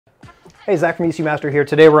Hey, Zach from ECUMaster here.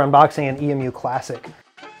 Today we're unboxing an EMU CLASSIC.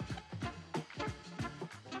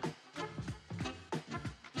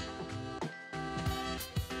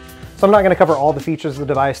 So I'm not going to cover all the features of the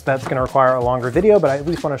device. That's going to require a longer video, but I at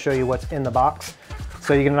least want to show you what's in the box.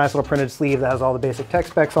 So you get a nice little printed sleeve that has all the basic tech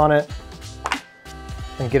specs on it.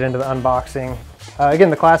 And get into the unboxing.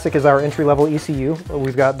 Again, the CLASSIC is our entry-level ECU.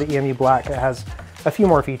 We've got the EMU Black. It has a few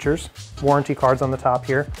more features. Warranty cards on the top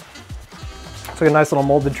here. So a nice little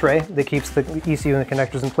molded tray that keeps the ECU and the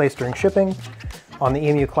connectors in place during shipping. On the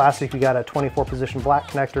EMU CLASSIC, we got a 24-position black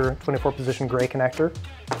connector, 24-position gray connector.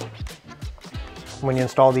 When you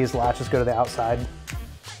install these, latches go to the outside.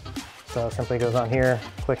 So it simply goes on here,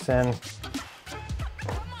 clicks in.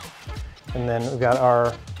 And then we've got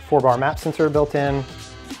our 4-bar map sensor built in,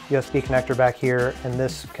 USB connector back here, and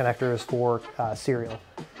this connector is for serial.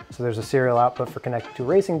 So there's a serial output for connecting to a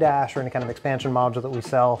racing dash or any kind of expansion module that we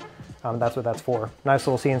sell. That's what that's for. Nice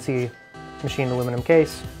little CNC machined aluminum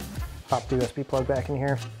case. Pop the USB plug back in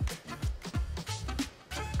here.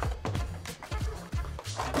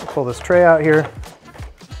 Pull this tray out here.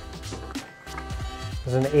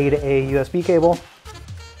 There's an A to A USB cable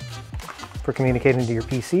for communicating to your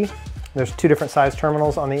PC. There's two different size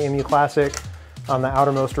terminals on the EMU CLASSIC. On the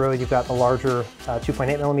outermost row, you've got the larger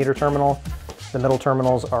 2.8 millimeter terminal. The middle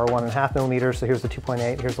terminals are 1.5 millimeters. So here's the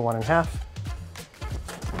 2.8, here's the 1.5.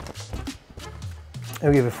 And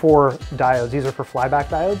we have 4 diodes. These are for flyback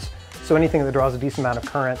diodes. So anything that draws a decent amount of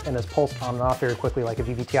current and is pulsed on and off very quickly, like a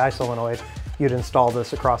VVTi solenoid, you'd install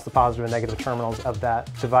this across the positive and negative terminals of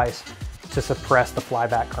that device to suppress the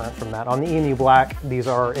flyback current from that. On the EMU Black, these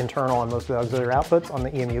are internal on most of the auxiliary outputs. On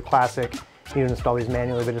the EMU CLASSIC, you can install these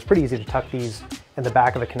manually, but it's pretty easy to tuck these in the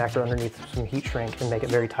back of the connector underneath some heat shrink and make it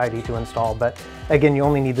very tidy to install. But again, you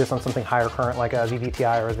only need this on something higher current like a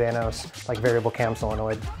VVTi or a Vanos, like variable cam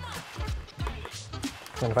solenoid.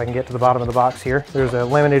 And if I can get to the bottom of the box here, there's a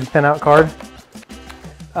laminated pinout card.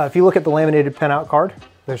 If you look at the laminated pinout card,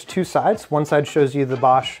 there's 2 sides. One side shows you the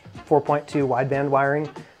Bosch 4.2 wideband wiring.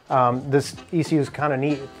 This ECU is kind of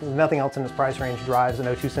neat. Nothing else in this price range drives an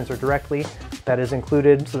O2 sensor directly. That is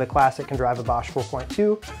included, so the CLASSIC can drive a Bosch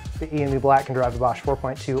 4.2, the EMU Black can drive a Bosch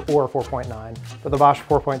 4.2 or a 4.9, but the Bosch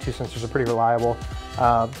 4.2 sensors are pretty reliable.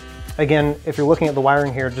 Again, if you're looking at the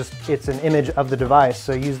wiring here, it's an image of the device,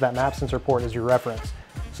 so use that map sensor port as your reference.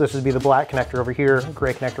 So this would be the black connector over here,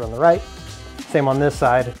 gray connector on the right. Same on this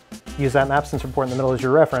side, use that map sensor port in the middle as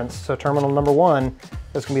your reference. So terminal number 1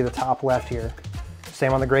 is going to be the top left here.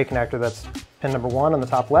 Same on the gray connector, that's pin number 1 on the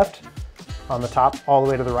top left. On the top all the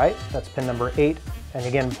way to the right, that's pin number 8. And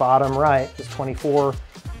again, bottom right is 24,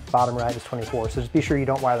 bottom right is 24. So just be sure you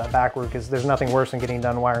don't wire that backward, because there's nothing worse than getting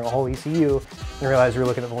done wiring a whole ECU and realize you're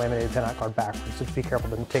looking at the laminated pinout card backwards. So just be careful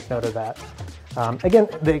to take note of that. Again,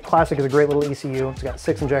 the CLASSIC is a great little ECU. It's got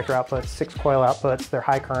 6 injector outputs, 6 coil outputs. They're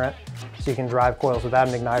high current, so you can drive coils without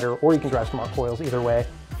an igniter, or you can drive smart coils either way.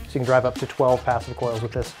 So you can drive up to 12 passive coils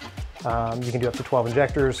with this. You can do up to 12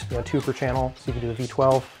 injectors, 2 per channel, so you can do a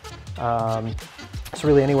V12. So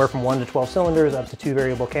really anywhere from 1 to 12 cylinders, up to 2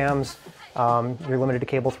 variable cams. You're limited to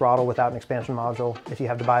cable throttle without an expansion module. If you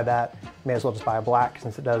have to buy that, you may as well just buy a black,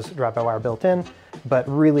 since it does drive-by-wire built in. But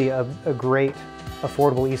really a great,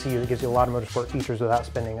 affordable ECU that gives you a lot of motorsport features without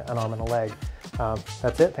spending an arm and a leg.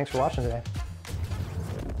 That's it. Thanks for watching today.